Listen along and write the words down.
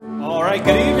right,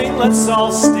 good evening. Let's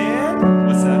all stand.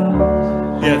 What's that?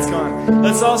 Yeah, it's gone.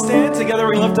 Let's all stand together.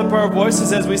 We lift up our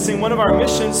voices as we sing one of our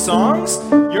mission songs.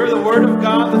 You're the Word of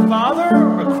God the Father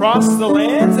across the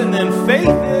lands, and then faith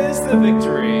is the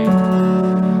victory.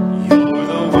 You're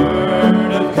the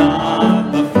Word of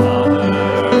God the Father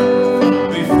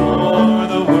before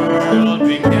the world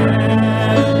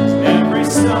began. Every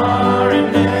star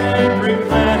and every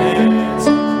planet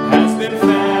has been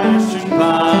fashioned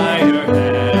by your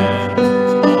hand.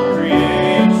 All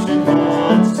creation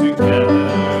holds together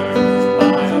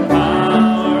by the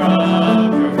power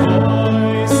of your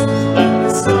voice. Let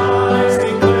the skies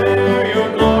declare your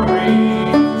glory.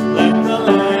 Let the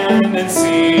land and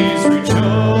seas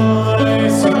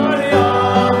rejoice. You're the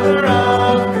author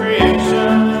of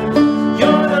creation.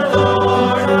 You're the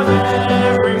Lord of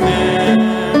every man.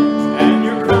 And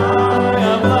your cry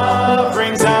of love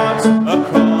rings out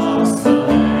across the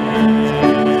land.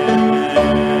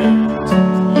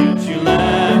 Yet you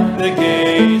left the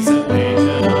gates of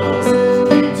angels,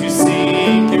 came to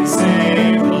seek and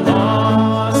save the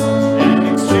lost, and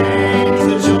exchanged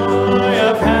the joy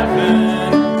of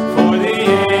heaven for the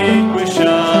anguish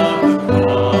of the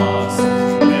cross.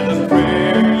 With a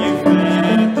prayer you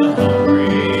fed the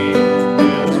hungry,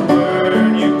 with a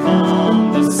word you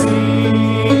calmed the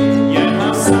sea. Yet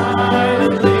how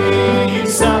silently you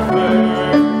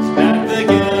suffered, that the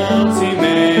guilty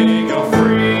may go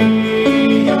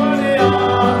free. You're the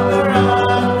author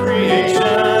of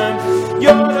creation.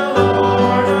 You're the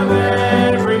Lord of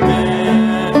every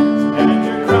man. And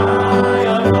your cry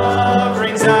of love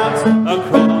rings out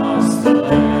across the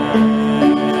land.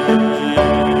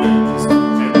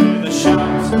 And with a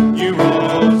shout you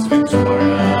rose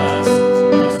victorious,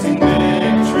 wresting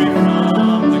victory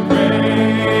from the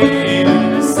grave,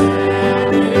 and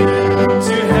ascended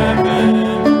into heaven,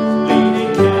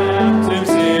 leading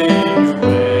captives in your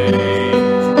way.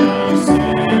 Now you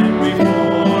stand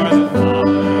before the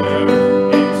Father,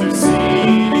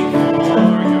 interceding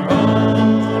for your own.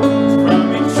 From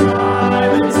each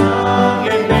tribe and tongue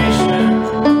and nation,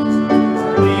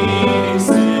 leading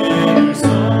sinners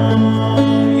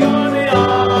home. You're the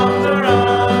author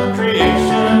of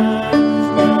creation.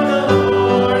 You're the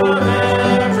Lord of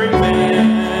every man.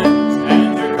 And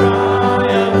your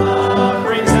cry of love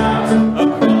rings out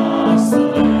across the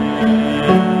land.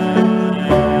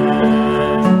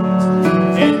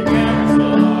 Encamped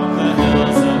along the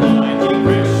hills of light, ye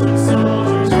Christian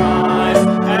soldiers rise,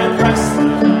 and press the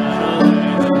battle in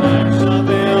the night shall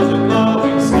veil the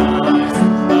glowing skies.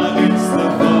 Against the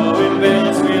foe in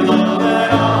veils we low, let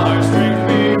all our strength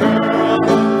be hurled.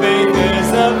 Faith is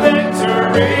the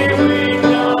victory we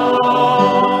know,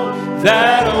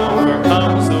 that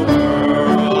overcomes the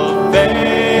world.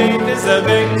 Faith is the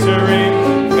victory.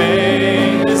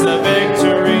 Faith is the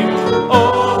victory.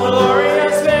 Oh,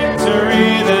 glorious victory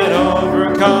that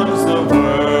overcomes the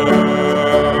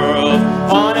world.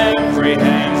 On every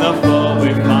hand the foe we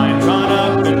find, drawn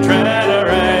up in dread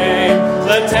array.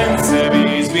 Let tents of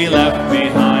ease be left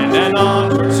behind, and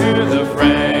onward to the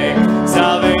fray.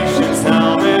 Salvation's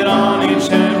helmet on each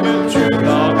head, with truth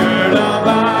all girt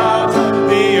about.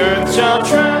 The earth shall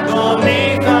tremble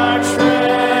neath our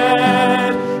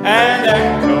tread, and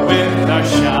echo with our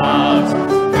shout.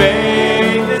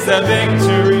 Faith is the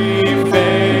victory.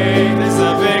 Faith is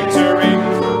the victory.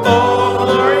 Oh,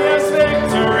 glorious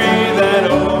victory that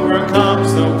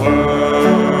overcomes the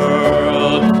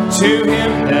world. To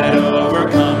him that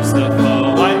overcomes the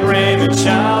foe, white raiment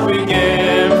shall we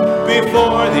give.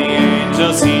 Before the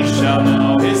angels he shall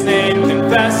know his name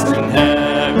confessed in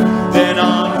heaven. Then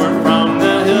onward from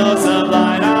the hills of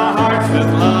light, our hearts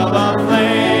with love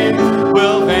aflame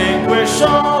will vanquish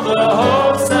all the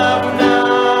hosts of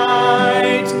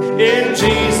night. In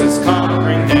Jesus'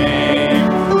 conquering name,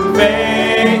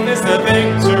 faith is the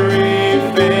victory.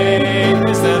 Faith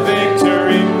is the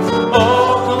victory.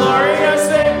 Oh, glorious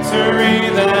victory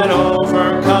that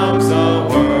overcomes the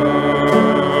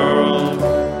world.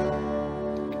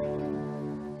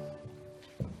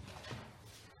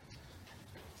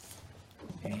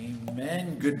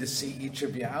 Amen. Good to see each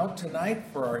of you out tonight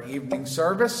for our evening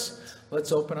service.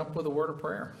 Let's open up with a word of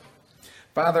prayer.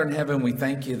 Father in heaven, we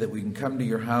thank you that we can come to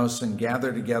your house and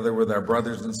gather together with our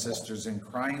brothers and sisters in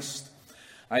Christ.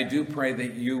 I do pray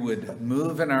that you would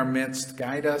move in our midst,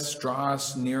 guide us, draw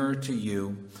us nearer to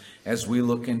you as we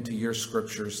look into your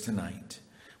scriptures tonight.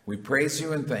 We praise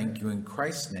you and thank you in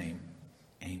Christ's name.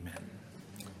 Amen.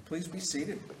 Please be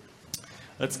seated.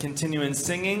 Let's continue in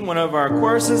singing one of our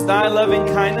choruses, Thy Loving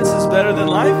Kindness is Better Than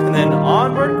Life, and then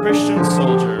Onward, Christian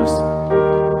Soldiers.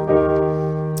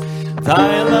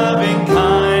 Thy loving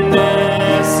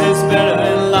kindness is better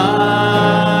than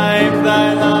life.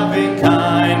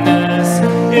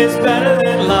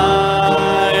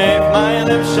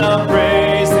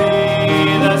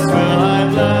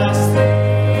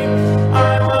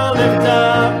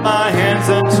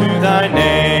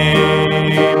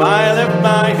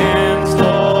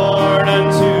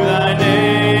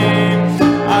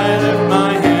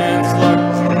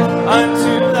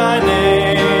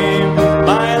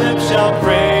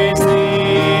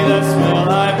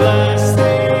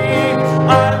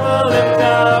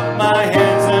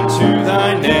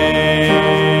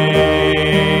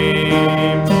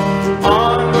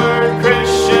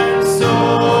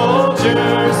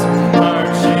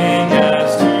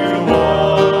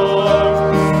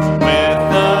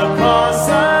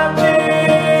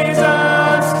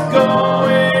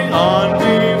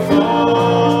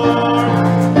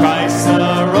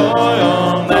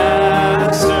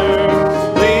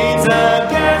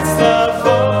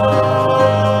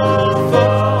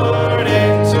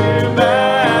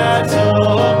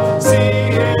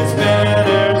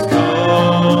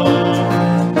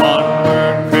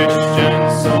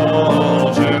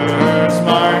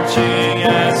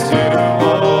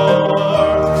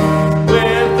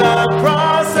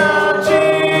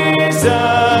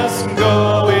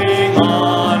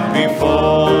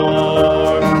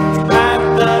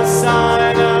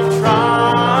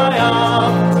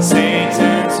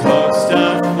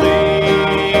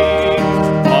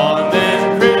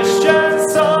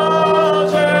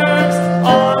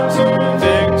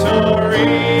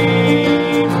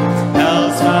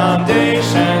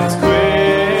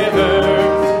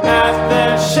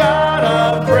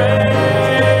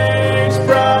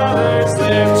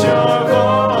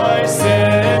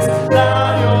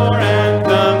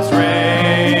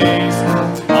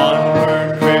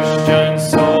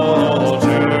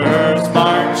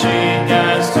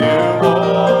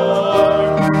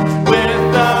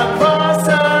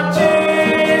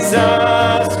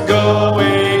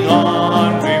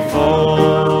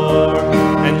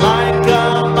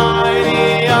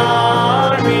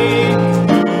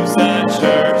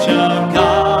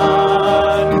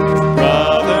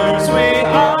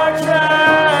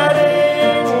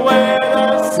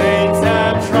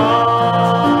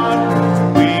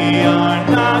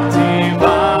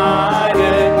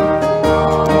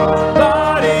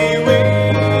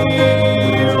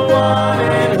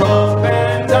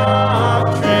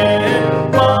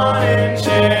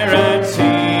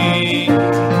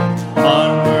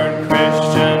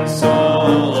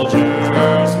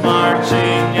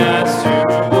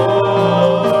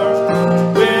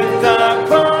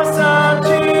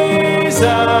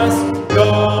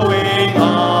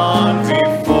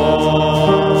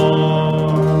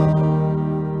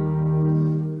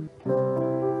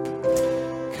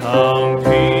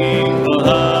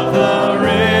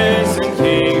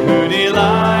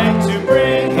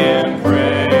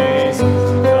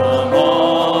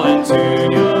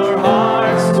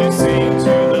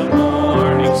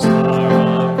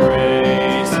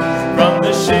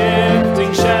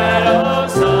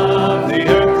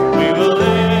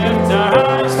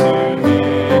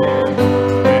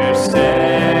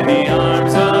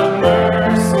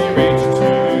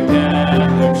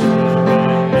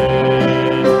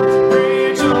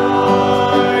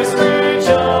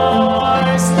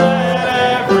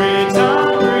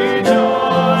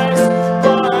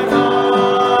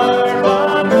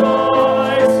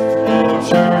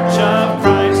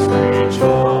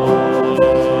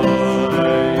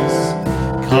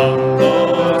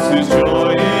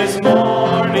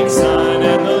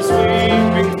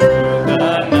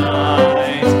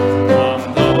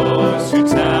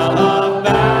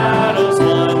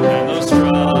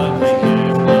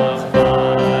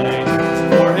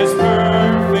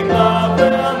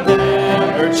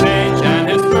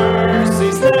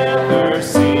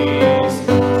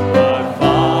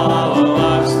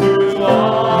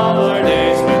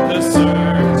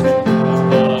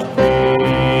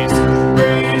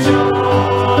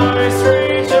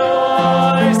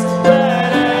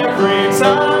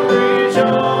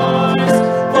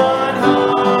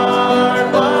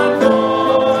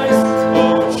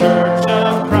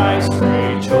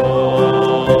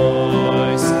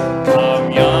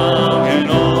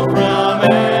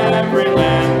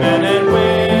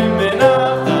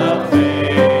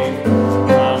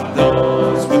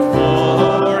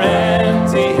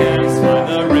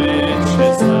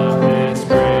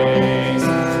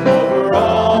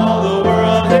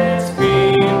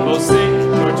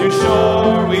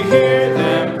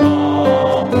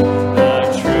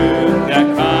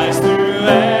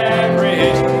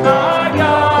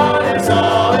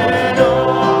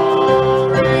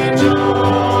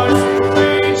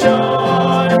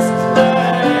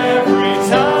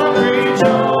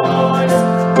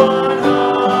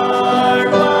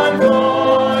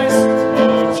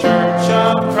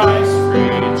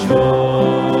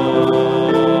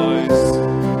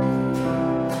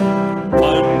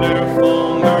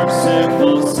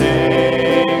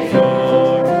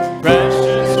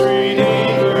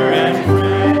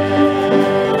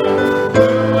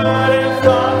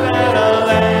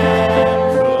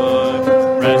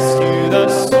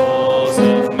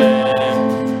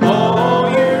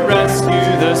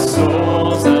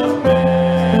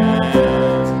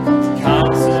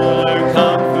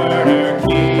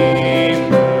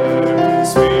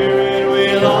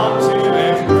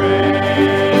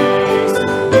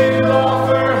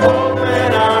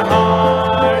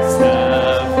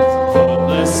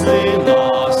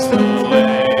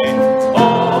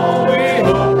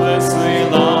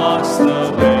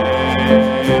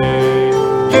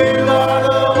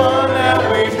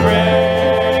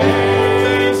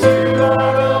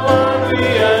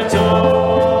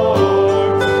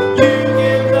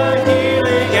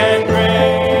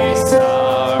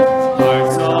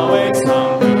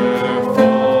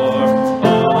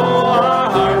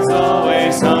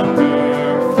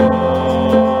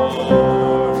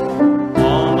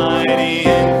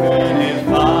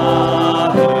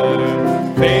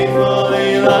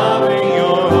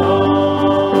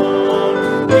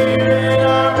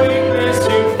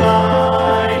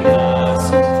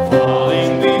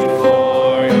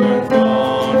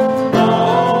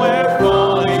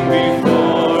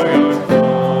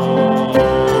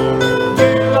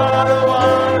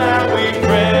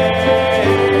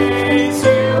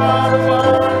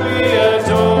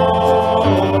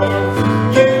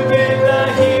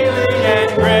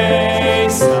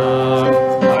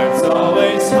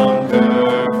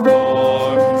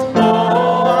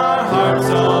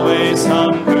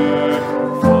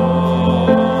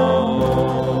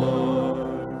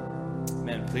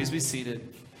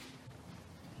 seated.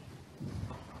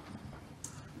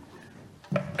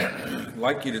 I'd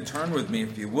like you to turn with me,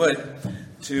 if you would,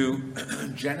 to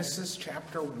Genesis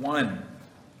chapter 1.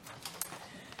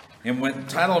 And the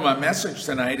title of my message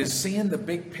tonight is Seeing the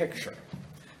Big Picture.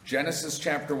 Genesis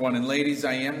chapter 1. And ladies,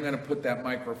 I am going to put that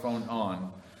microphone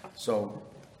on. So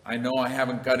I know I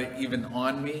haven't got it even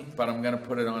on me, but I'm going to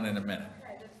put it on in a minute.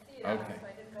 Okay.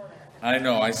 I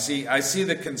know. I see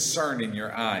the concern in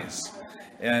your eyes.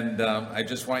 And I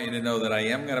just want you to know that I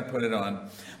am going to put it on.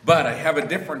 But I have a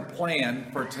different plan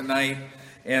for tonight,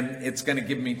 and it's going to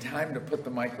give me time to put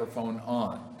the microphone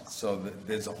on. So that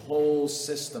there's a whole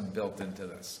system built into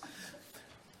this.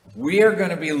 We are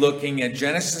going to be looking at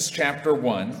Genesis chapter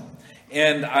 1.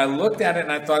 And I looked at it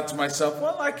and I thought to myself,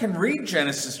 well, I can read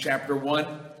Genesis chapter 1,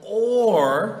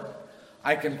 or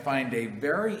I can find a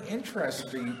very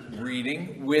interesting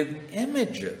reading with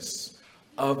images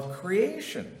of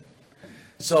creation.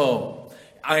 So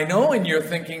I know, and you're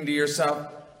thinking to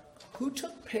yourself, who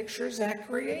took pictures at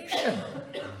creation?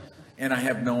 And I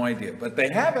have no idea, but they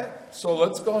have it. So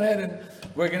let's go ahead and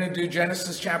we're going to do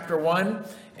Genesis chapter 1,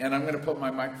 and I'm going to put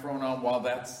my microphone on while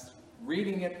that's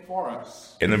reading it for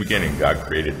us. In the beginning, God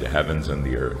created the heavens and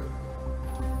the earth.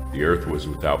 The earth was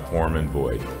without form and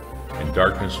void, and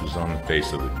darkness was on the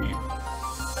face of the deep.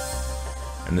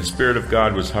 And the Spirit of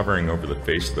God was hovering over the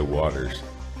face of the waters.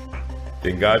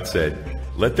 Then God said,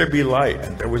 "Let there be light,"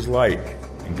 and there was light.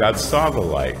 And God saw the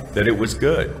light, that it was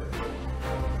good.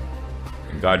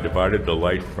 And God divided the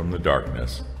light from the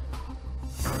darkness.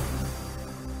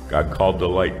 God called the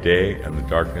light day, and the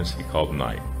darkness he called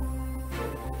night.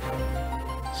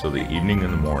 So the evening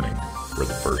and the morning were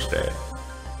the first day.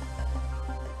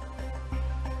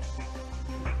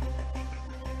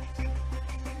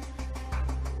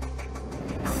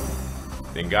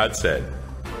 Then God said,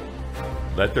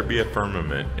 "Let there be a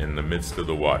firmament in the midst of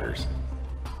the waters,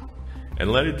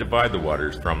 and let it divide the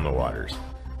waters from the waters."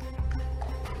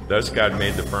 Thus God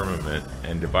made the firmament,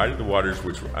 and divided the waters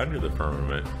which were under the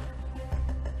firmament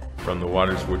from the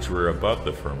waters which were above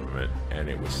the firmament, and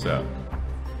it was so.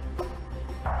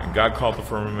 And God called the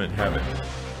firmament heaven.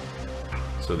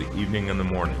 So the evening and the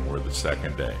morning were the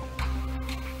second day.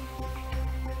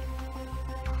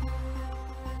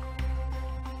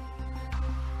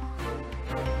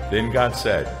 Then God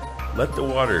said, "Let the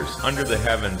waters under the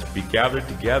heavens be gathered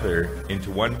together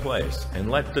into one place,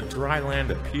 and let the dry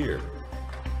land appear."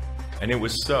 And it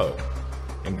was so.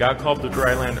 And God called the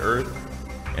dry land earth,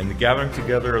 and the gathering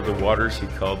together of the waters he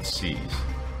called seas.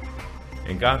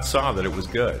 And God saw that it was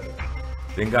good.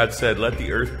 Then God said, "Let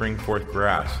the earth bring forth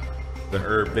grass, the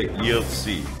herb that yields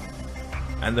seed,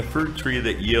 and the fruit tree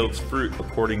that yields fruit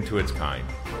according to its kind,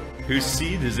 whose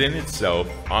seed is in itself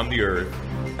on the earth."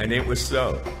 And it was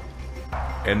so.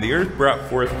 And the earth brought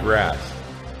forth grass,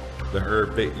 the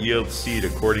herb that yields seed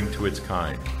according to its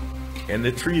kind, and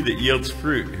the tree that yields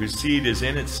fruit, whose seed is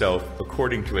in itself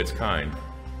according to its kind.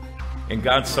 And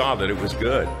God saw that it was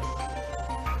good.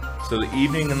 So the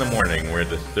evening and the morning were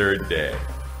the third day.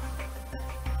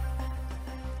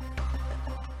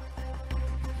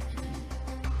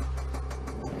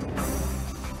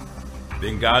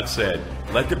 Then God said,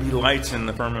 "Let there be lights in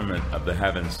the firmament of the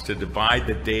heavens to divide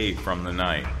the day from the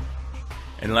night,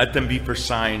 and let them be for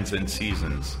signs and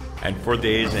seasons, and for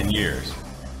days and years,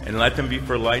 and let them be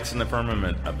for lights in the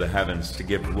firmament of the heavens to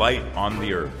give light on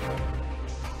the earth."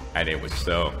 And it was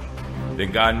so.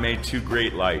 Then God made two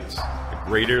great lights, the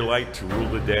greater light to rule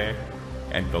the day,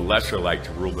 and the lesser light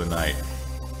to rule the night.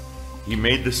 He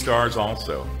made the stars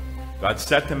also. God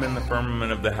set them in the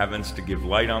firmament of the heavens to give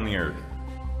light on the earth,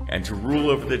 and to rule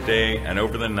over the day and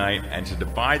over the night, and to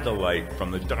divide the light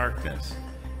from the darkness.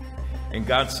 And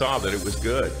God saw that it was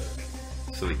good.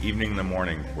 So the evening and the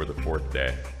morning were the fourth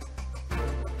day.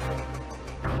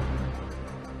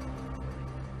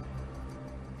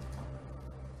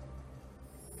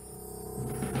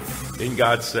 Then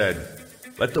God said,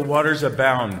 "Let the waters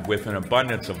abound with an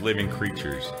abundance of living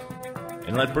creatures,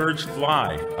 and let birds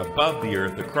fly above the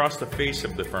earth across the face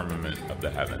of the firmament of the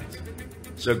heavens."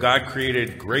 So God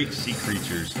created great sea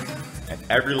creatures and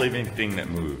every living thing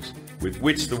that moves, with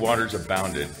which the waters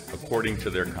abounded according to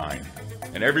their kind,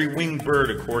 and every winged bird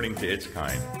according to its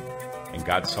kind. And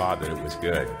God saw that it was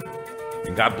good.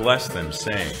 And God blessed them,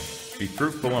 saying, "Be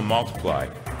fruitful and multiply,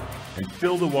 and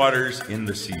fill the waters in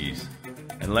the seas,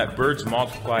 and let birds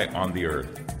multiply on the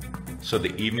earth." So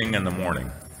the evening and the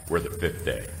morning were the fifth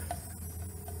day.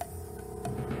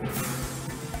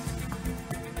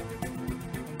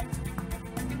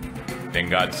 Then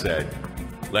God said,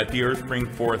 "Let the earth bring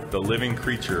forth the living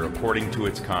creature according to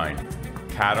its kind,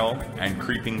 cattle and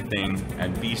creeping thing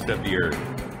and beast of the earth,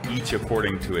 each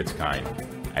according to its kind.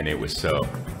 And it was so.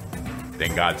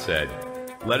 Then God said,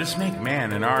 "Let us make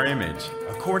man in our image,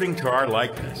 according to our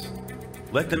likeness.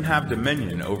 Let them have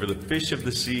dominion over the fish of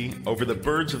the sea, over the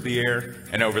birds of the air,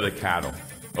 and over the cattle,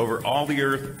 over all the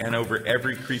earth, and over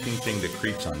every creeping thing that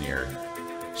creeps on the earth."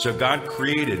 So God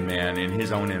created man in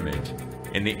his own image.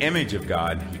 In the image of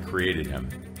God, he created him.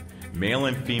 Male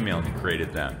and female, he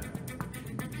created them.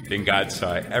 Then God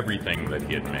saw everything that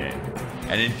he had made,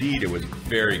 and indeed it was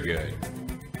very good.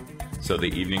 So the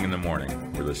evening and the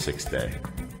morning were the sixth day.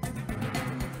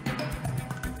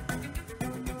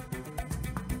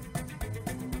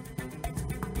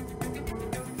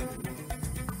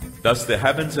 Thus the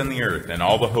heavens and the earth and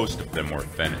all the host of them were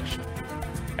finished.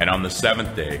 And on the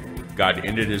seventh day, God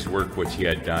ended his work which he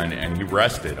had done, and he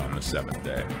rested on the seventh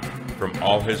day from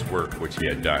all his work which he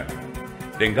had done.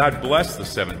 Then God blessed the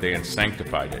seventh day and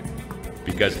sanctified it,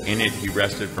 because in it he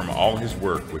rested from all his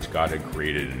work which God had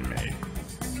created and made.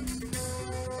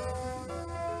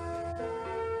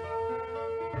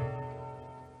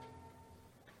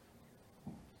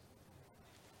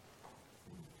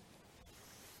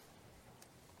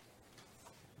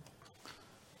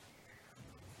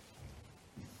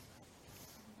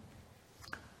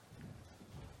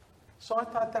 So I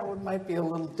thought that one might be a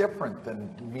little different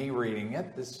than me reading it.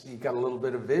 You got a little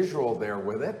bit of visual there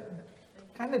with it.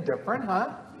 Kind of different, huh?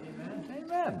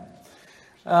 Amen.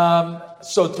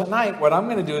 So tonight, what I'm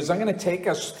going to do is I'm going to take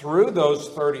us through those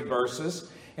 30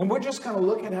 verses, and we're just going to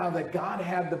look at how that God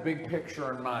had the big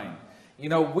picture in mind. You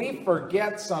know, we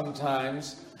forget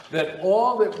sometimes that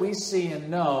all that we see and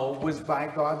know was by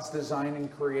God's design and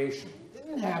creation. It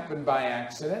didn't happen by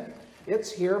accident.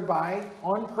 It's here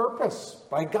on purpose,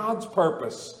 by God's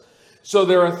purpose. So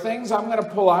there are things I'm going to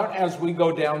pull out as we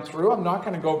go down through. I'm not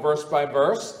going to go verse by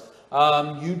verse.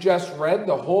 You just read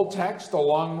the whole text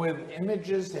along with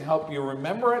images to help you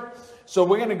remember it. So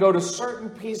we're going to go to certain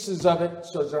pieces of it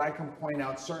so that I can point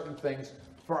out certain things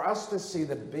for us to see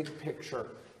the big picture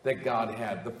that God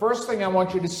had. The first thing I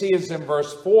want you to see is in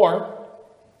verse 4,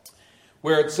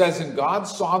 where it says, "And God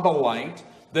saw the light,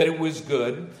 that it was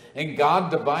good, and God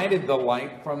divided the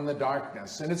light from the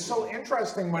darkness." And it's so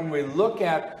interesting when we look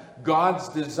at God's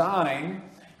design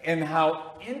and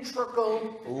how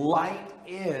integral light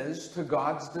is to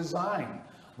God's design.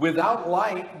 Without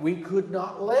light, we could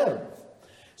not live.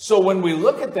 So when we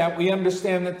look at that, we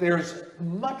understand that there's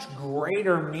much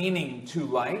greater meaning to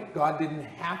light. God didn't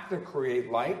have to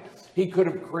create light. He could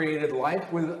have created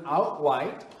life without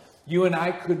light. You and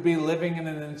I could be living in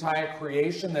an entire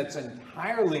creation that's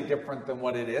entirely different than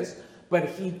what it is, but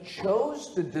he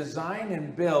chose to design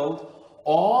and build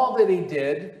all that he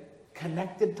did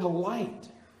connected to light.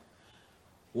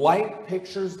 Light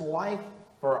pictures life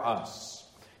for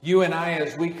us. You and I,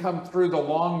 as we come through the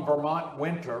long Vermont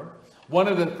winter, one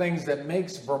of the things that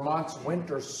makes Vermont's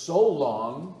winter so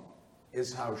long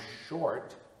is how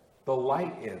short the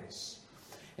light is.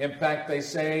 In fact, they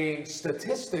say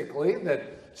statistically that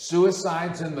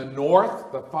suicides in the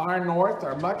north, the far north,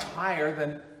 are much higher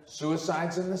than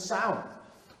suicides in the south,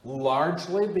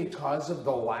 largely because of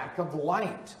the lack of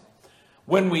light.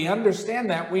 When we understand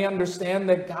that, we understand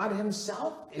that God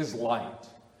himself is light.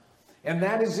 And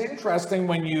that is interesting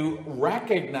when you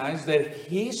recognize that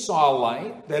he saw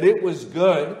light, that it was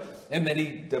good, and that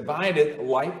he divided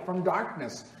light from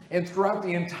darkness. And throughout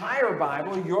the entire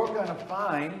Bible, you're going to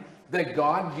find that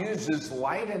God uses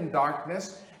light and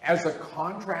darkness as a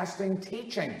contrasting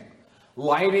teaching.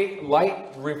 Light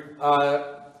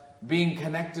being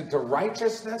connected to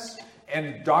righteousness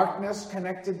and darkness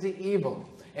connected to evil,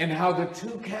 and how the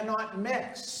two cannot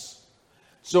mix.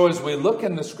 So as we look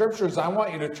in the scriptures, I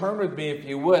want you to turn with me, if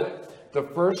you would, to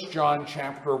 1 John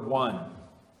chapter 1.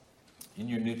 In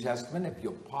your New Testament, if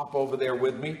you'll pop over there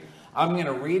with me, I'm going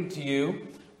to read to you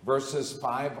verses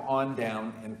 5 on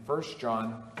down in 1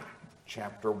 John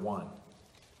chapter 1.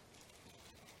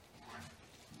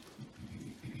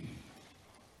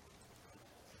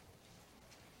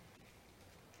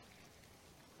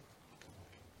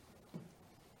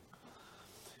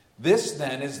 This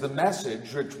then is the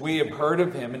message which we have heard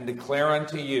of him and declare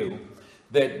unto you,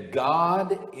 that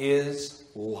God is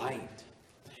light,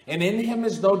 and in him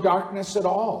is no darkness at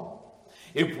all.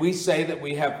 If we say that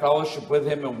we have fellowship with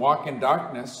him and walk in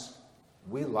darkness,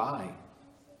 we lie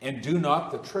and do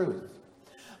not the truth.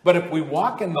 But if we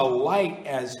walk in the light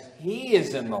as he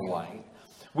is in the light,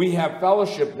 we have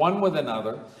fellowship one with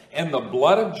another, and the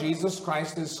blood of Jesus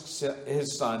Christ,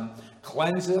 his Son,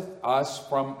 cleanseth us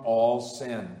from all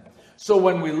sin. So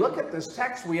when we look at this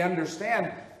text, we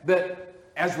understand that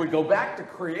as we go back to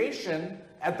creation,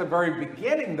 at the very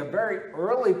beginning, the very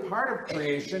early part of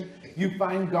creation, you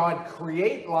find God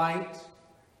create light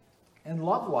and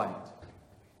love light,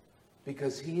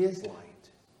 because he is light.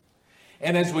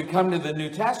 And as we come to the New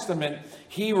Testament,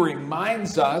 he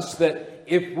reminds us that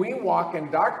if we walk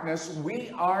in darkness, we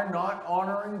are not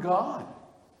honoring God,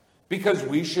 because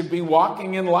we should be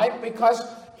walking in light because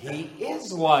he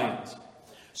is light.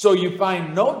 So you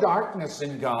find no darkness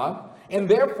in God, and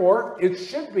therefore it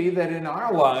should be that in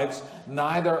our lives,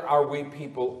 neither are we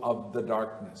people of the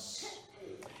darkness.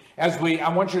 I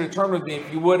want you to turn with me,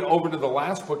 if you would, over to the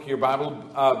last book of your Bible,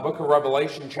 book of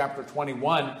Revelation, chapter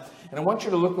 21. And I want you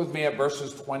to look with me at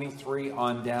verses 23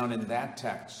 on down in that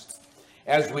text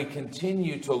as we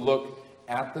continue to look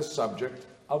at the subject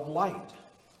of light.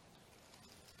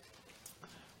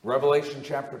 Revelation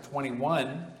chapter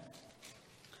 21,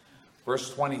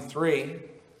 verse 23,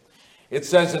 it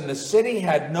says, "And the city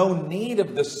had no need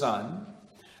of the sun,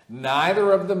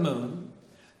 neither of the moon,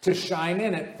 to shine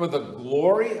in it, for the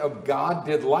glory of God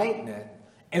did lighten it,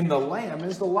 and the Lamb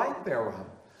is the light thereof."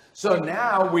 So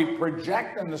now we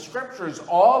project in the scriptures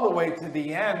all the way to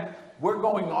the end. We're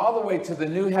going all the way to the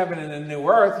new heaven and the new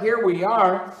earth. Here we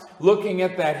are looking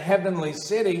at that heavenly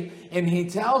city, and he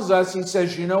tells us, he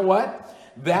says, you know what?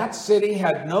 That city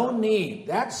had no need,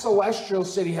 that celestial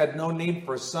city had no need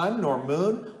for sun nor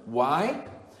moon. Why?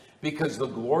 Because the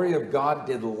glory of God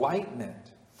did lighten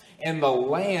it, and the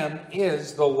Lamb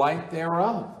is the light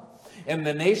thereof. And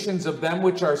the nations of them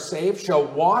which are saved shall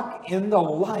walk in the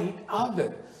light of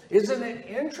it. Isn't it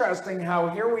interesting how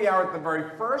here we are at the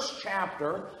very first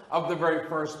chapter of the very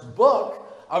first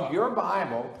book of your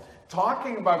Bible,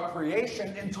 talking about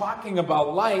creation and talking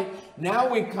about light. Now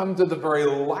we come to the very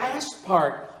last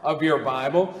part of your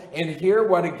Bible, and here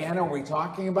what again are we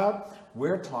talking about?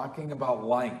 We're talking about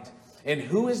light. And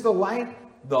who is the light?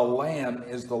 The Lamb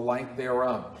is the light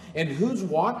thereof. And who's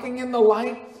walking in the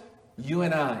light? You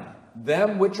and I.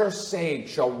 Them which are saved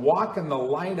shall walk in the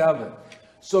light of it.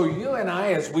 So you and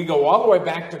I, as we go all the way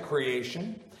back to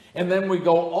creation, and then we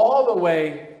go all the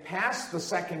way past the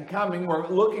second coming, we're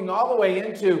looking all the way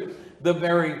into the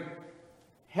very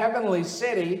heavenly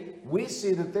city, we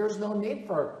see that there's no need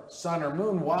for sun or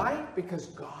moon. Why? Because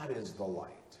God is the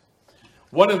light.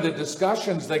 One of the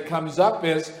discussions that comes up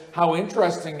is how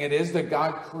interesting it is that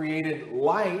God created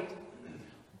light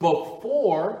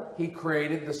before he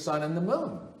created the sun and the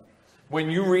moon. When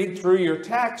you read through your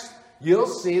text, you'll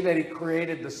see that he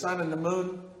created the sun and the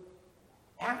moon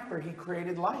after he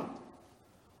created light.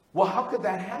 Well, how could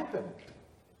that happen?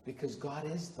 Because God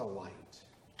is the light.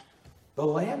 The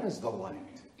Lamb is the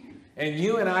light. And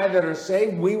you and I that are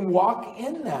saved, we walk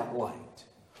in that light.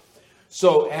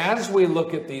 So as we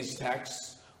look at these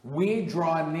texts, we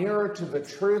draw nearer to the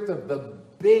truth of the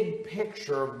big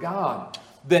picture of God,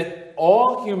 that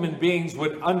all human beings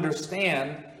would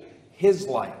understand his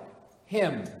light,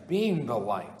 him being the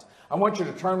light. I want you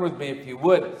to turn with me, if you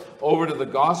would, over to the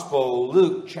Gospel of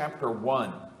Luke chapter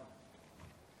 1.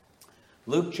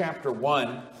 Luke chapter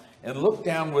 1, and look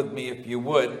down with me, if you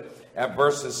would, at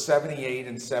verses 78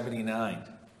 and 79.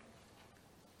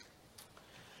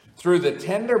 "Through the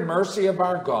tender mercy of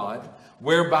our God,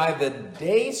 whereby the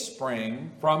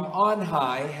dayspring from on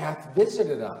high hath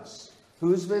visited us."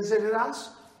 Who's visited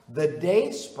us? The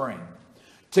dayspring.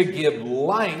 "To give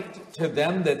light to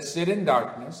them that sit in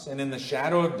darkness and in the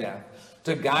shadow of death,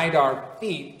 to guide our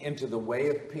feet into the way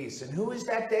of peace." And who is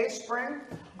that dayspring?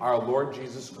 Our Lord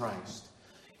Jesus Christ.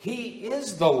 He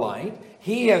is the light.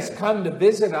 He has come to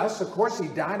visit us. Of course, he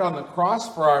died on the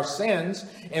cross for our sins.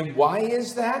 And why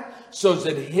is that? So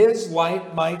that his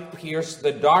light might pierce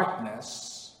the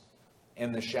darkness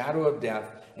and the shadow of death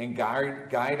and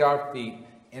guide our feet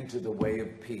into the way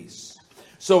of peace.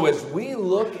 So as we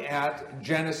look at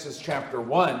Genesis chapter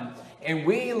 1, and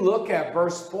we look at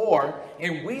verse 4,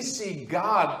 and we see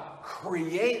God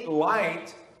create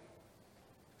light,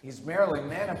 he's merely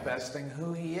manifesting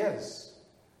who he is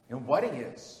and what he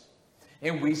is.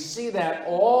 And we see that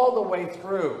all the way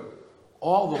through,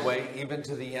 all the way even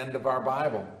to the end of our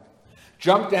Bible.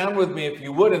 Jump down with me, if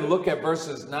you would, and look at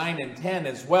verses 9 and 10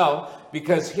 as well,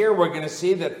 because here we're going to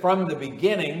see that from the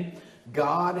beginning,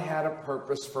 God had a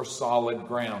purpose for solid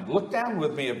ground. Look down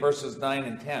with me at verses 9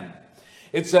 and 10.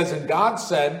 It says, "And God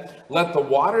said, Let the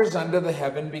waters under the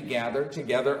heaven be gathered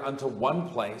together unto one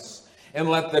place, and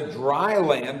let the dry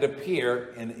land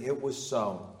appear, and it was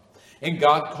so. And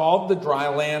God called the dry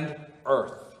land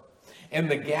earth, and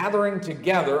the gathering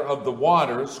together of the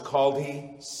waters called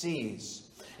he seas.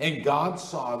 And God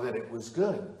saw that it was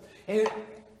good." And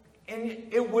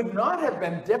it would not have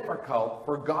been difficult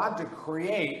for God to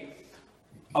create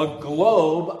a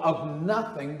globe of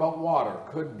nothing but water,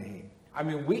 couldn't he? I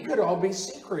mean, we could all be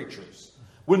sea creatures.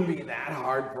 Wouldn't be that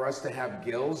hard for us to have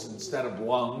gills instead of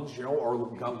lungs, or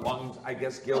lungs, I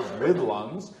guess gills with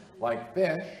lungs, like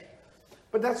fish.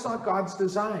 But that's not God's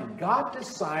design. God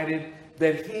decided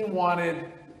that he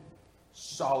wanted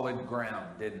solid ground,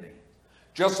 didn't he?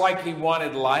 Just like he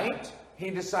wanted light, he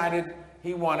decided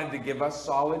he wanted to give us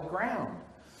solid ground.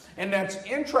 And that's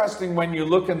interesting when you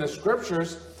look in the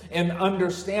scriptures and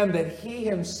understand that he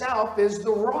himself is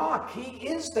the rock. He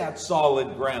is that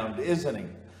solid ground, isn't he?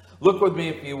 Look with me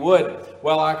if you would.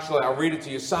 Well, actually, I'll read it to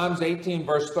you. Psalms 18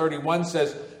 verse 31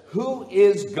 says, "Who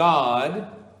is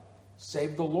God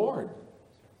save the Lord?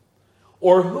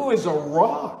 Or who is a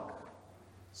rock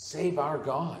save our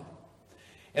God?"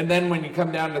 And then when you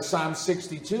come down to Psalm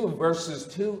 62, verses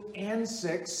 2 and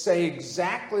 6 say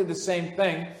exactly the same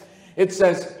thing. It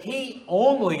says, "He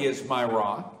only is my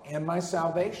rock and my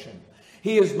salvation.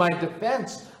 He is my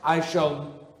defense. I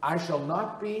shall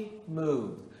not be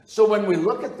moved." So when we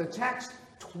look at the text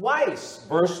twice,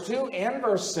 verse 2 and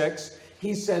verse 6,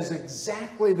 he says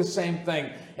exactly the same thing,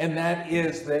 and that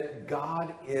is that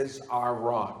God is our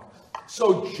rock.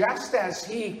 So just as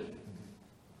he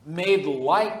made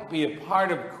light be a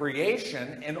part of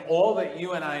creation and all that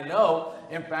you and I know,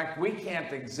 in fact, we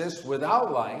can't exist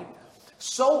without light,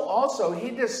 so also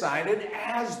he decided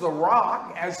as the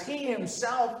rock, as he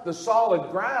himself, the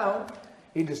solid ground,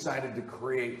 he decided to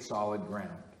create solid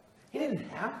ground. He didn't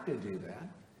have to do that.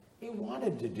 He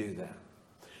wanted to do that.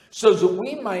 So that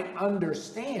we might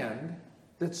understand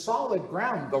that solid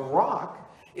ground, the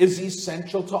rock, is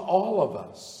essential to all of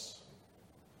us.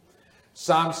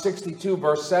 Psalm 62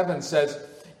 verse 7 says,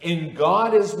 "In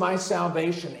God is my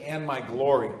salvation and my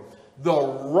glory, the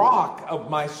rock of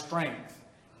my strength,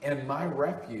 and my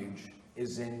refuge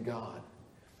is in God."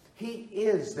 He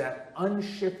is that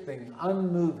unshifting,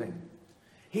 unmoving.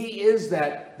 He is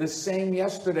that the same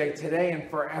yesterday, today, and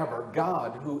forever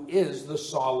God who is the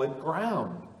solid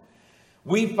ground.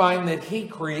 We find that he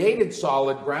created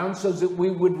solid ground so that we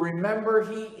would remember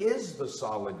he is the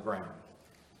solid ground.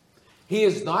 He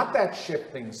is not that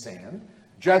shifting sand,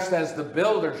 just as the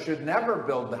builder should never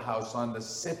build the house on the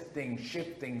sifting,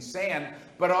 shifting sand,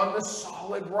 but on the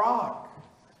solid rock.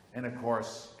 And of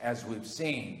course, as we've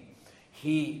seen,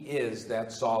 he is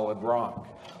that solid rock.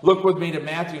 Look with me to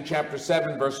Matthew chapter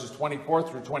 7, verses 24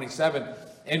 through 27.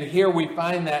 And here we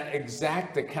find that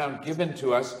exact account given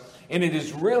to us. And it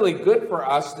is really good for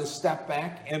us to step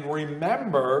back and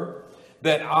remember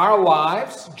that our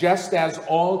lives, just as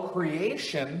all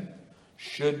creation,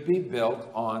 should be built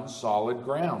on solid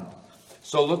ground.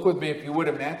 So look with me, if you would,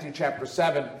 in Matthew chapter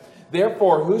 7.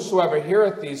 "Therefore, whosoever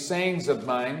heareth these sayings of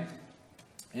mine,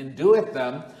 and doeth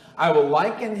them, I will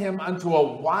liken him unto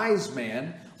a wise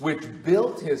man, which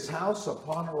built his house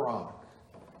upon a rock."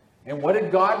 And what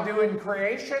did God do in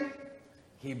creation?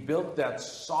 He built that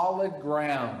solid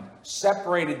ground,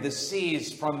 separated the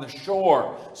seas from the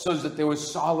shore so that there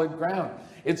was solid ground.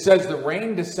 It says the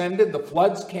rain descended, the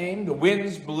floods came, the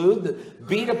winds blew,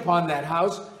 beat upon that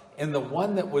house, and the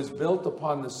one that was built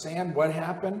upon the sand, what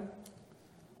happened?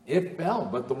 It fell.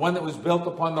 But the one that was built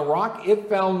upon the rock, it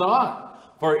fell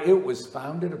not, for it was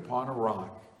founded upon a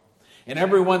rock. And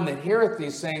every one that heareth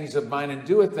these sayings of mine and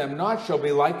doeth them not shall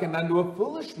be likened unto a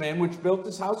foolish man which built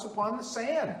his house upon the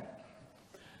sand.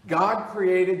 God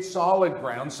created solid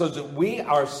ground so that we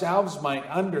ourselves might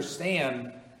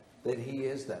understand that he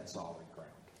is that solid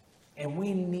ground. And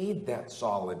we need that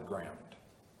solid ground.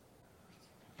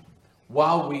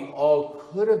 While we all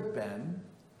could have been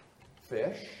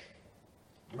fish,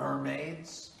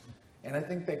 mermaids, and I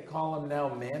think they call them now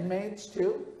man-maids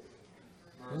too.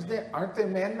 Aren't they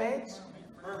man-maids?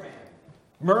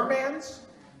 Mermans?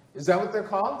 Is that what they're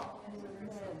called?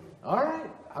 All right.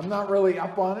 I'm not really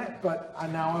up on it, but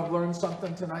now I've learned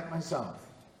something tonight myself.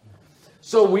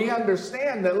 So we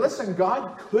understand that, listen,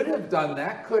 God could have done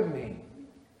that, couldn't he?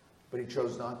 But he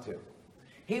chose not to.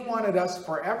 He wanted us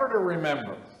forever to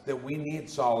remember that we need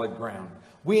solid ground.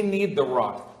 We need the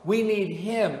rock. We need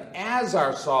him as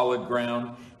our solid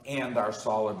ground and our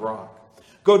solid rock.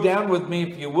 Go down with me,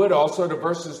 if you would, also to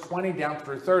verses 20 down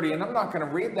through 30. And I'm not going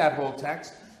to read that whole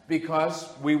text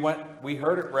because we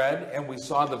heard it read and we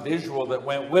saw the visual that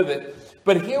went with it.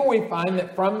 But here we find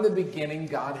that from the beginning,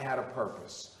 God had a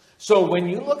purpose. So when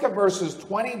you look at verses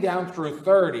 20 down through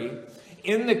 30,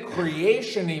 in the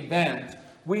creation event,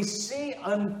 we see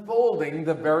unfolding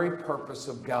the very purpose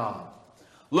of God.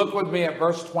 Look with me at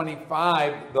verse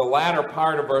 25, the latter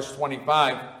part of verse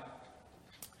 25.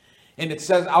 And it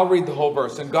says, I'll read the whole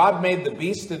verse. "And God made the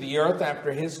beasts of the earth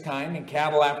after his kind, and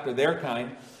cattle after their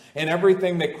kind, and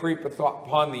everything that creepeth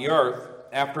upon the earth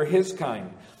after his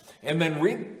kind." And then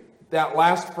read that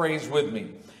last phrase with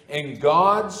me. And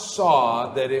God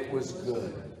saw that it was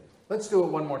good. Let's do it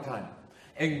one more time.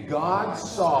 And God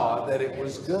saw that it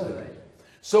was good.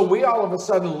 So we all of a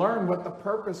sudden learn what the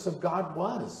purpose of God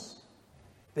was.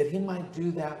 That he might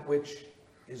do that which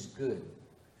is good.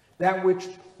 That which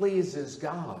pleases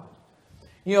God.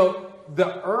 You know,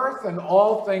 the earth and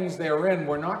all things therein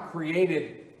were not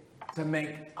created to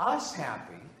make us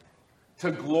happy,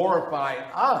 to glorify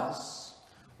us.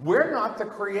 We're not the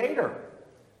creator.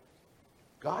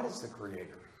 God is the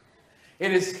creator.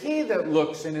 It is he that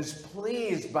looks and is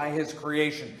pleased by his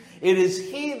creation. It is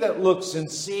he that looks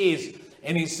and sees,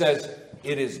 and he says,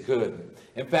 it is good.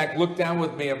 In fact, look down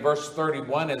with me at verse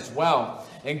 31 as well.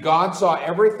 And God saw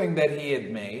everything that he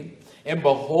had made, and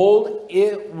behold,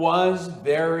 it was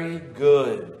very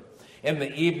good. And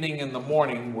the evening and the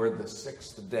morning were the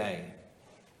sixth day.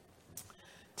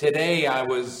 Today I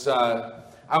was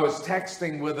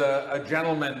texting with a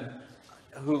gentleman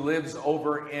who lives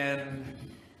over in,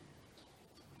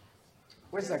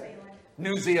 where's that?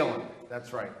 New Zealand.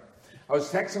 That's right. I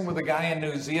was texting with a guy in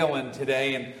New Zealand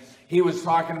today, and he was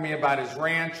talking to me about his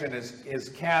ranch and his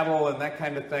cattle and that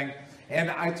kind of thing. And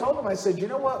I told him, I said, you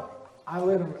know what? I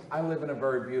live in a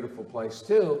very beautiful place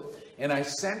too. And I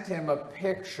sent him a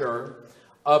picture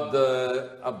of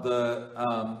the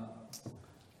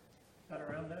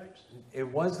Adirondacks? It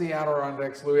was the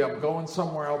Adirondacks, Louis. I'm going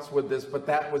somewhere else with this, but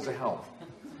that was a help.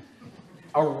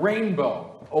 A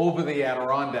rainbow over the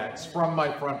Adirondacks from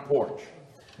my front porch.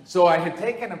 So I had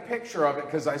taken a picture of it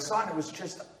because I saw it was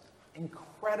just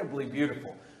incredibly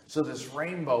beautiful. So this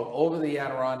rainbow over the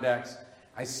Adirondacks,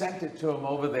 I sent it to him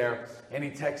over there, and he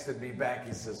texted me back.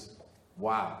 He says,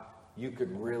 wow, you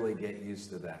could really get used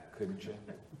to that, couldn't you?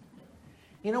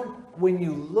 You know, when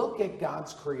you look at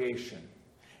God's creation,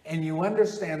 and you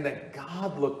understand that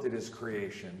God looked at his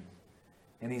creation,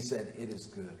 and he said, it is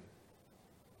good.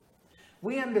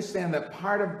 We understand that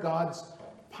part of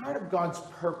God's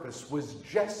purpose was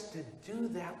just to do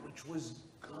that which was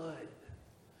good.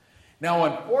 Now,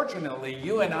 unfortunately,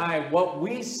 you and I, what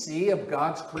we see of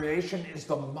God's creation is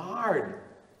the marred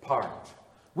part.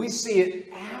 We see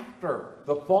it after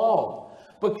the fall.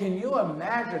 But can you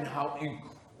imagine how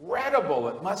incredible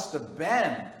it must have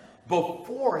been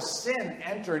before sin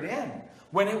entered in,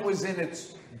 when it was in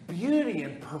its beauty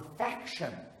and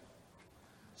perfection?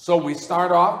 So we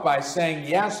start off by saying,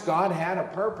 yes, God had a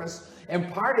purpose,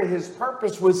 and part of his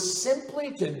purpose was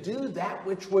simply to do that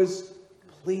which was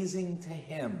pleasing to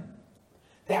him,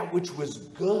 that which was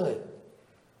good.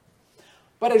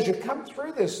 But as you come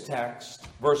through this text,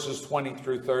 verses 20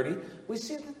 through 30, we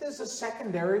see that there's a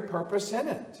secondary purpose in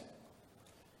it.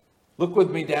 Look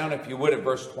with me down, if you would, at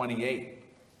verse 28.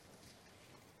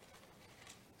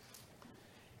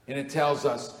 And it tells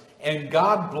us, and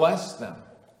God blessed them,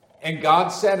 and God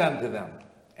said unto them,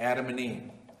 Adam and Eve,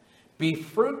 be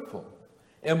fruitful,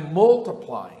 and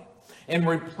multiply, and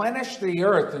replenish the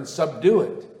earth, and subdue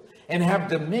it, and have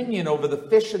dominion over the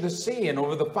fish of the sea, and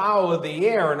over the fowl of the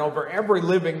air, and over every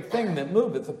living thing that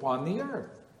moveth upon the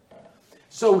earth.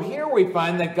 So here we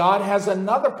find that God has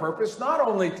another purpose, not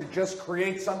only to just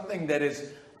create something that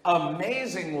is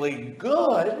amazingly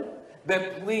good,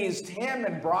 that pleased him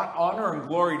and brought honor and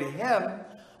glory to him,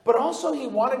 but also he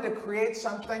wanted to create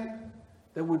something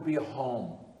that would be a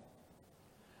home.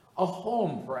 A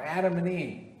home for Adam and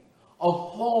Eve. A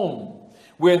home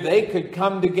where they could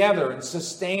come together and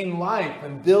sustain life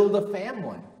and build a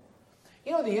family.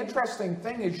 You know, the interesting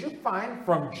thing is you find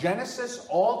from Genesis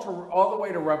all the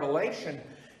way to Revelation,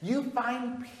 you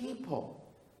find people.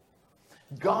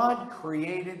 God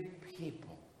created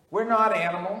people. We're not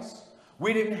animals.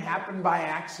 We didn't happen by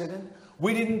accident.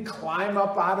 We didn't climb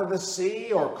up out of the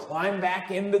sea or climb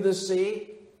back into the sea.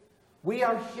 We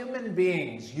are human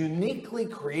beings, uniquely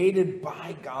created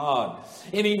by God.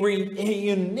 And he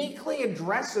uniquely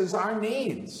addresses our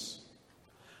needs.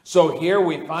 So here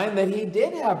we find that he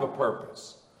did have a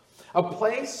purpose. A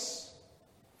place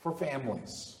for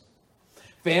families.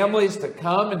 Families to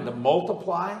come and to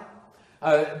multiply.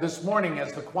 This morning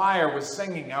as the choir was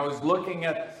singing, I was looking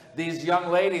at these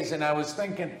young ladies and I was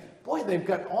thinking, boy, they've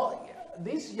got all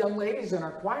these young ladies in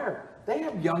our choir. They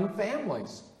have young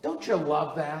families. Don't you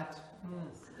love that?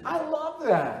 I love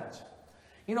that.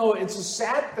 You know, it's a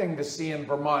sad thing to see in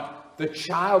Vermont, the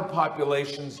child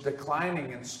population's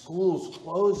declining and schools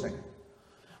closing.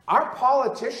 Our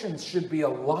politicians should be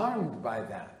alarmed by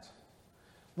that.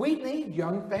 We need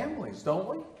young families, don't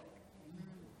we?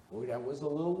 Boy, that was a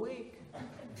little weak.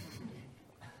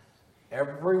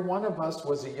 Every one of us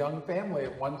was a young family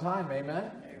at one time,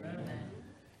 amen? Amen.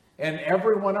 And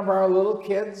every one of our little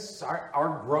kids,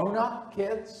 our grown-up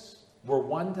kids, were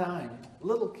one time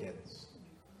little kids.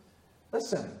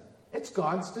 Listen, it's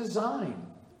God's design.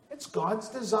 It's God's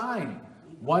design.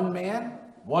 One man,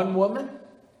 one woman,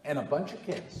 and a bunch of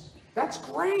kids. That's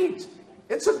great.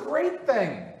 It's a great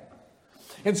thing.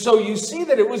 And so you see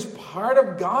that it was part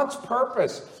of God's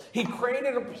purpose. He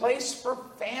created a place for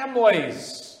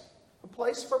families, a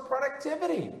place for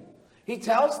productivity. He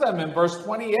tells them in verse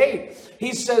 28,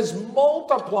 he says,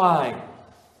 multiply.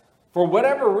 For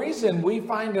whatever reason, we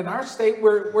find in our state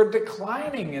we're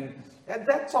declining, and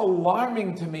that's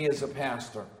alarming to me as a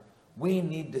pastor. We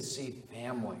need to see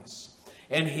families.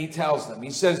 And he tells them, he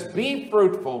says, be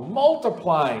fruitful,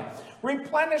 multiply,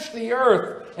 replenish the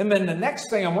earth. And then the next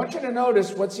thing I want you to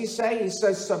notice, what's he say? He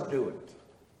says, subdue it.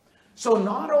 So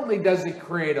not only does he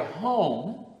create a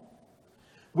home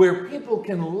where people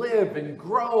can live and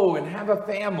grow and have a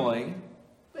family,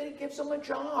 but he gives them a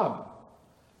job.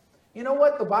 You know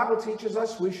what? The Bible teaches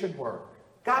us we should work.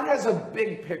 God has a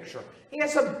big picture. He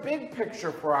has a big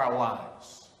picture for our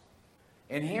lives.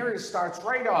 And here he starts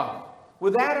right off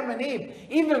with Adam and Eve.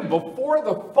 Even before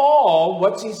the fall,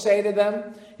 what's he say to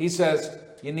them? He says,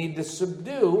 you need to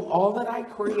subdue all that I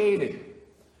created.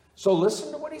 So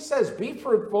listen to what he says. Be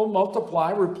fruitful,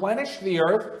 multiply, replenish the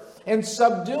earth, and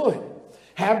subdue it.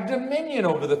 Have dominion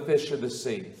over the fish of the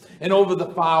sea, and over the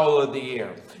fowl of the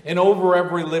air, and over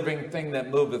every living thing that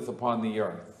moveth upon the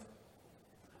earth.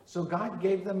 So God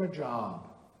gave them a job.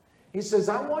 He says,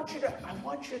 I want you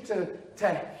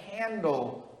to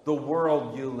handle the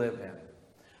world you live in.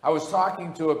 I was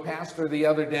talking to a pastor the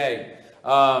other day.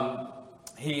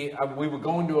 We were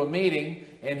going to a meeting,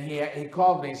 and he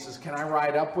called me. He says, can I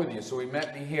ride up with you? So he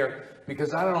met me here,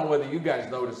 because I don't know whether you guys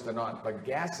noticed or not, but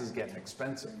gas is getting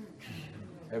expensive.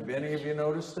 Have any of you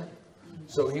noticed it?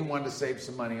 So he wanted to save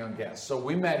some money on gas. So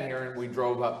we met here and we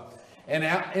drove up. And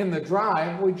in the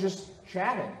drive, we just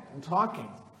chatted and talking.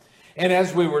 And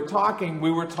as we were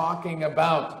talking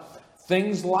about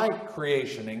things like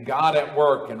creation and God at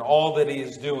work and all that he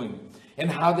is doing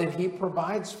and how that he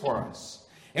provides for us.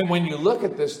 And when you look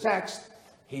at this text,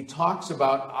 he talks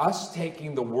about us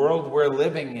taking the world we're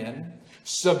living in,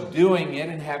 subduing it,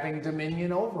 and having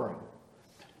dominion over it.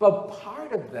 But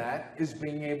part of that is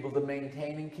being able to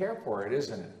maintain and care for it,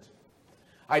 isn't it?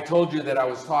 I told you that I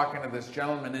was talking to this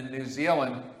gentleman in New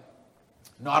Zealand.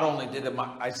 Not only did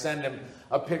I send him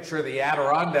a picture of the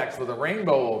Adirondacks with a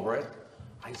rainbow over it,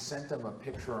 I sent him a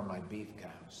picture of my beef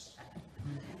cows.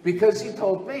 Because he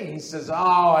told me, he says,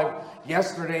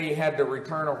 yesterday he had to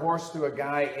return a horse to a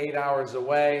guy 8 hours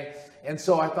away. And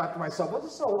so I thought to myself, well,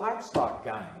 this is a livestock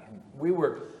guy. And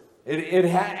It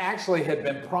actually had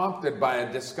been prompted by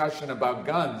a discussion about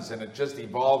guns, and it just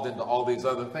evolved into all these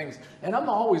other things. And I'm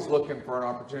always looking for an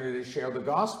opportunity to share the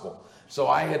gospel. So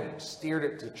I had steered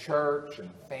it to church and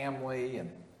family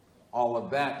and all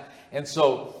of that. And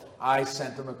so I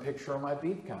sent him a picture of my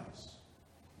beef cows.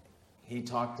 He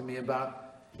talked to me about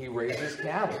he raises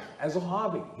cattle as a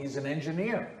hobby. He's an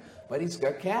engineer, but he's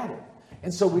got cattle.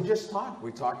 And so we just talked.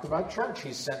 We talked about church.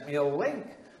 He sent me a link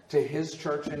to his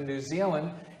church in New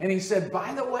Zealand. And he said,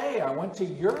 by the way, I went to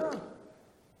your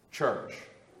church.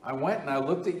 I went and I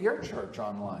looked at your church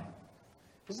online.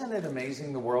 Isn't it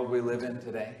amazing the world we live in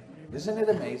today? Isn't it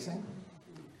amazing?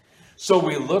 So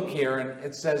we look here and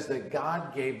it says that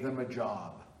God gave them a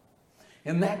job.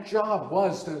 And that job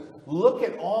was to look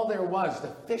at all there was, the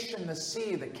fish in the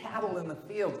sea, the cattle in the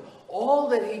field, all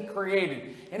that he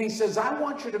created. And he says, I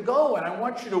want you to go and I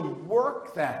want you to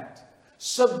work that.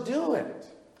 Subdue it.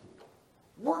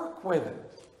 Work with it.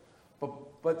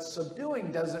 But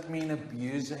subduing doesn't mean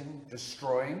abusing,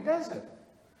 destroying, does it?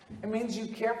 It means you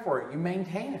care for it, you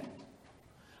maintain it.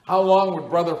 How long would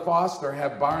Brother Foster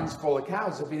have barns full of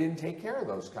cows if he didn't take care of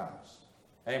those cows?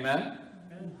 Amen?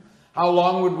 Amen. How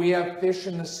long would we have fish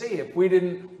in the sea if we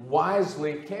didn't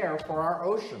wisely care for our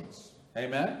oceans?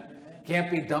 Amen? Amen.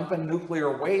 Can't be dumping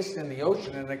nuclear waste in the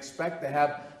ocean and expect to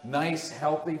have nice,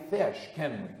 healthy fish,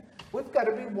 can we? We've got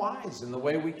to be wise in the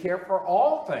way we care for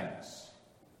all things.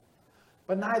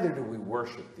 But neither do we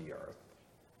worship the earth.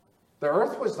 The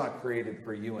earth was not created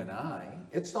for you and I.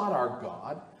 It's not our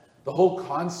God. The whole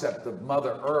concept of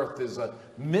Mother Earth is a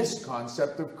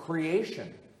misconcept of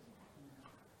creation.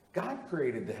 God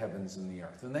created the heavens and the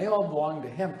earth, and they all belong to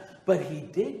him. But he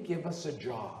did give us a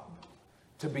job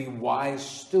to be wise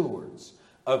stewards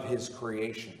of his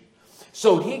creation.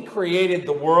 So he created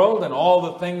the world and all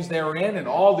the things therein and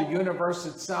all the universe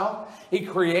itself. He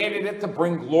created it to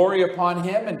bring glory upon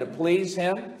him and to please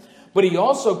him. But he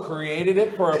also created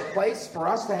it for a place for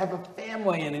us to have a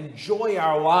family and enjoy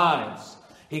our lives.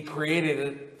 He created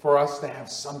it for us to have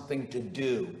something to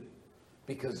do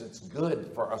because it's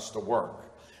good for us to work.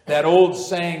 That old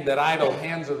saying that idle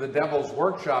hands are the devil's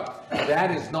workshop,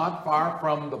 that is not far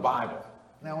from the Bible.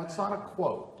 Now, it's not a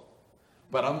quote,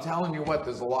 but I'm telling you what,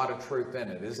 there's a lot of truth in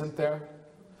it, isn't there?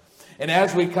 And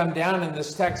as we come down in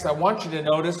this text, I want you to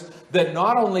notice that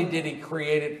not only did he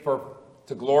create it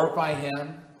to glorify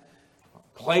him,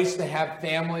 a place to have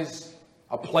families,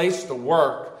 a place to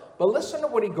work, but listen to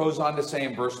what he goes on to say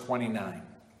in verse 29.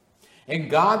 And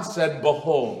God said,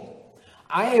 behold,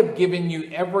 I have given you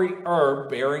every herb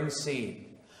bearing seed,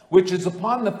 which is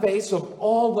upon the face of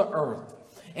all the earth,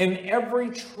 and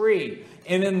every tree,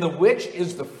 and in the which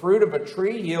is the fruit of a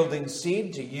tree yielding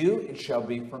seed, to you it shall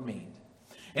be for meat.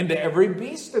 And to every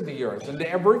beast of the earth, and to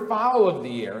every fowl of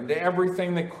the air, and to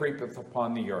everything that creepeth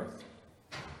upon the earth,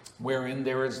 wherein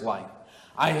there is life,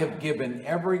 I have given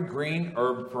every green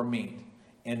herb for meat.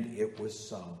 And it was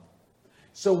so.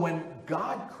 So when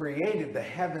God created the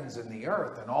heavens and the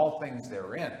earth and all things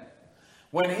therein,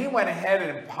 when he went ahead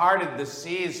and parted the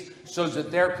seas so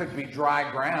that there could be dry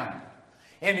ground,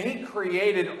 and he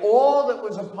created all that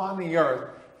was upon the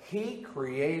earth, he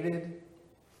created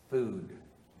food,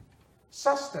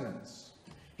 sustenance.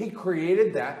 He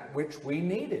created that which we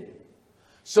needed.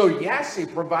 So yes, he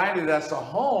provided us a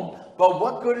home, but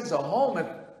what good is a home if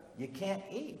you can't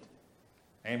eat?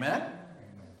 Amen?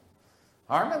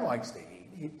 Harmon likes to eat.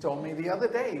 He told me the other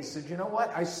day, he said, you know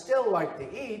what? I still like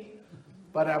to eat,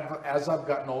 but as I've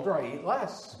gotten older, I eat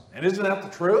less. And isn't that the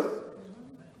truth?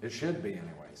 It should be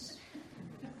anyways.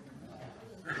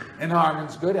 And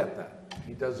Harmon's good at that.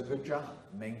 He does a good job,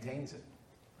 maintains it.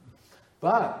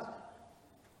 But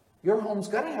your home's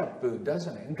got to have food,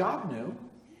 doesn't it? And God knew.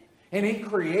 And he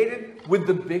created with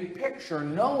the big picture,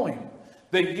 knowing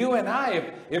that you and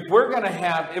I, if we're going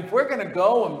to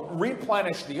go and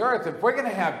replenish the earth, if we're going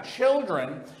to have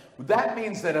children, that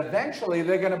means that eventually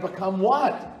they're going to become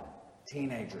what?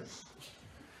 Teenagers.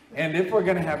 And if we're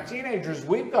going to have teenagers,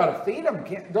 we've got to feed them,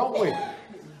 don't we?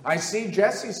 I see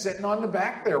Jessie sitting on the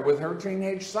back there with her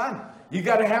teenage son. You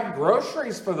got to have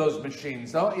groceries for those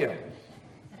machines, don't you?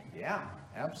 Yeah,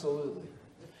 absolutely.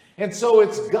 And so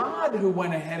it's God who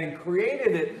went ahead and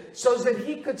created it so that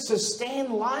he could sustain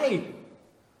life.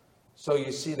 So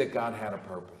you see that God had a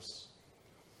purpose.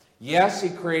 Yes, he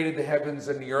created the heavens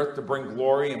and the earth to bring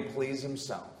glory and please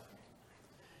himself.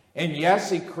 And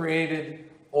yes, he created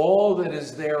all that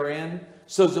is therein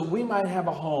so that we might have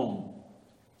a home,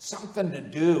 something to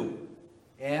do,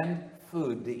 and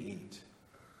food to eat.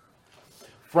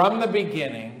 From the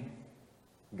beginning,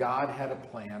 God had a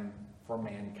plan for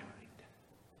mankind.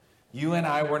 You and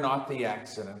I were not the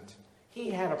accident.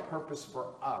 He had a purpose for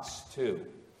us too.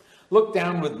 Look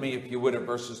down with me, if you would, at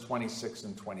verses 26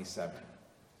 and 27.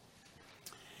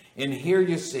 And here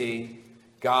you see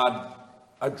God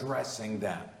addressing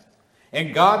that.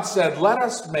 And God said, let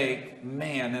us make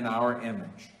man in our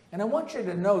image. And I want you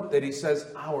to note that he says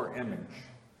our image.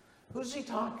 Who's he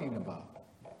talking about?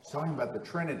 He's talking about the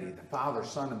Trinity, the Father,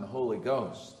 Son, and the Holy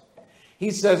Ghost.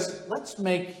 He says, let's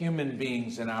make human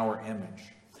beings in our image,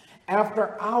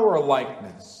 after our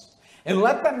likeness. And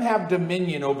let them have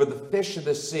dominion over the fish of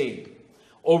the sea,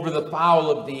 over the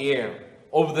fowl of the air,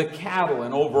 over the cattle,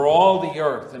 and over all the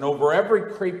earth, and over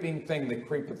every creeping thing that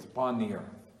creepeth upon the earth.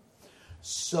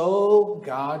 So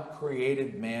God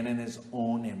created man in his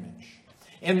own image.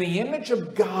 In the image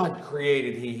of God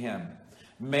created he him.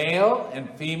 Male and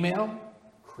female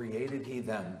created he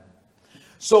them.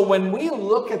 So when we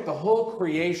look at the whole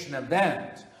creation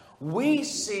event, we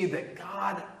see that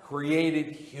God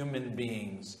created human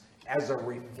beings as a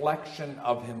reflection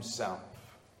of himself.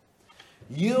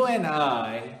 You and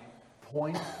I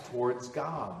point towards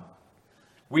God.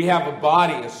 We have a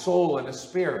body, a soul, and a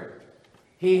spirit.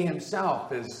 He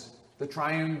himself is the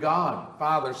triune God,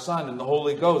 Father, Son, and the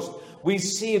Holy Ghost. We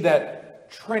see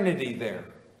that Trinity there.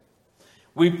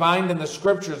 We find in the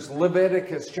scriptures,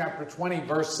 Leviticus chapter 20,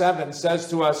 verse 7 says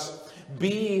to us,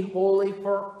 be holy,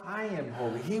 for I am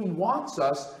holy. He wants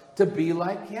us to be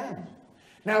like him.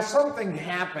 Now, something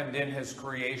happened in his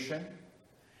creation,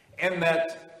 in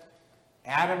that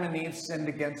Adam and Eve sinned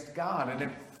against God, and it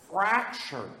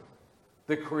fractured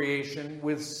the creation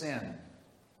with sin.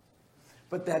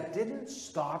 But that didn't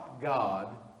stop God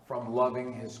from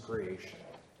loving his creation.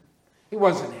 He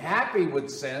wasn't happy with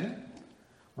sin.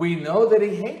 We know that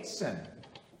he hates sin.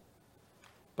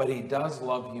 But he does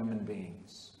love human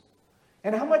beings.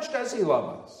 And how much does he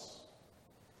love us?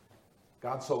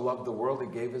 God so loved the world, he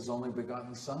gave his only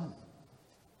begotten Son.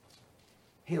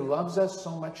 He loves us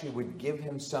so much, he would give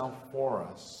himself for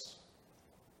us.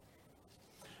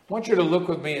 I want you to look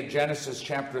with me at Genesis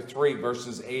chapter 3,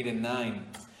 verses 8 and 9.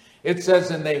 It says,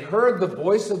 and they heard the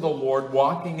voice of the Lord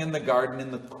walking in the garden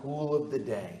in the cool of the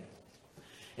day.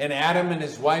 And Adam and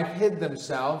his wife hid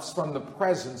themselves from the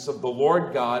presence of the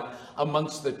Lord God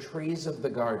amongst the trees of the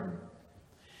garden.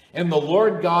 And the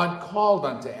Lord God called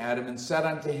unto Adam and said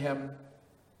unto him,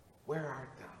 Where art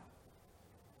thou?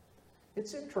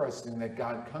 It's interesting that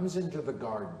God comes into the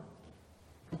garden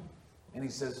and he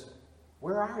says,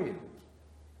 Where are you?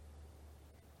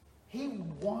 He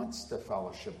wants to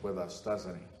fellowship with us,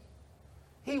 doesn't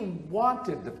he? He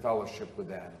wanted to fellowship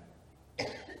with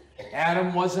Adam.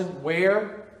 Adam wasn't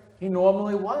where he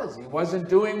normally was. He wasn't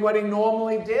doing what he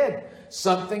normally did.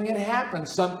 Something had happened.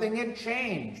 Something had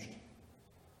changed.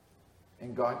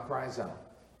 And God cries out,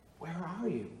 Where are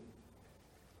you?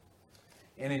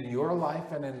 And in your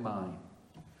life and in mine,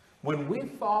 when we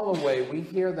fall away, we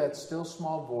hear that still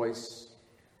small voice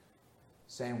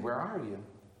saying, Where are you?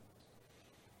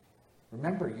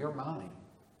 Remember, you're mine.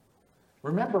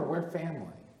 Remember, we're family.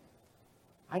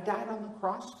 I died on the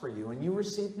cross for you, and you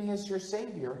received me as your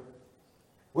Savior.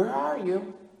 Where are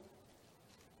you?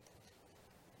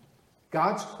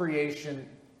 God's creation,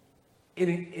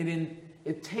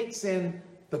 it takes in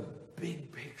the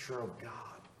big picture of God.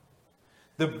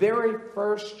 The very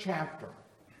first chapter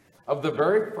of the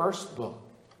very first book,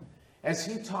 as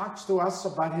he talks to us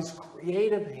about his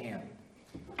creative hand,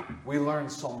 we learn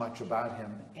so much about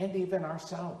him and even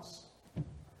ourselves.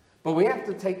 But we have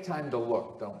to take time to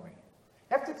look, don't we?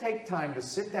 We have to take time to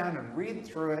sit down and read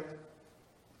through it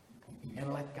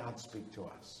and let God speak to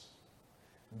us.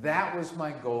 That was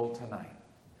my goal tonight,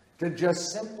 to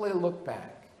just simply look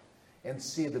back and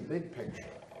see the big picture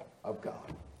of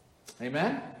God.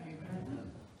 Amen?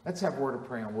 Amen. Let's have a word of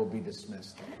prayer and we'll be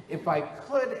dismissed. If I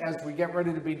could, as we get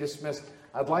ready to be dismissed,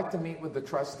 I'd like to meet with the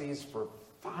trustees for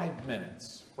 5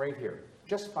 minutes, right here.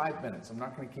 Just 5 minutes. I'm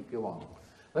not going to keep you long.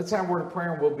 Let's have a word of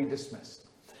prayer and we'll be dismissed.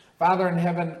 Father in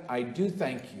heaven, I do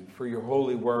thank you for your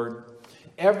holy word.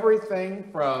 Everything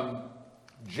from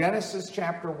Genesis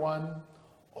chapter 1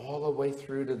 all the way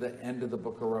through to the end of the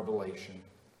book of Revelation.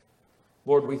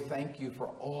 Lord, we thank you for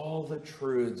all the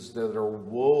truths that are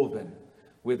woven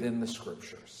within the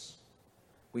scriptures.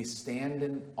 We stand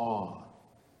in awe.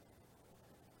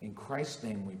 In Christ's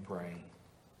name we pray.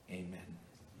 Amen.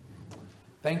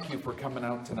 Thank you for coming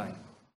out tonight.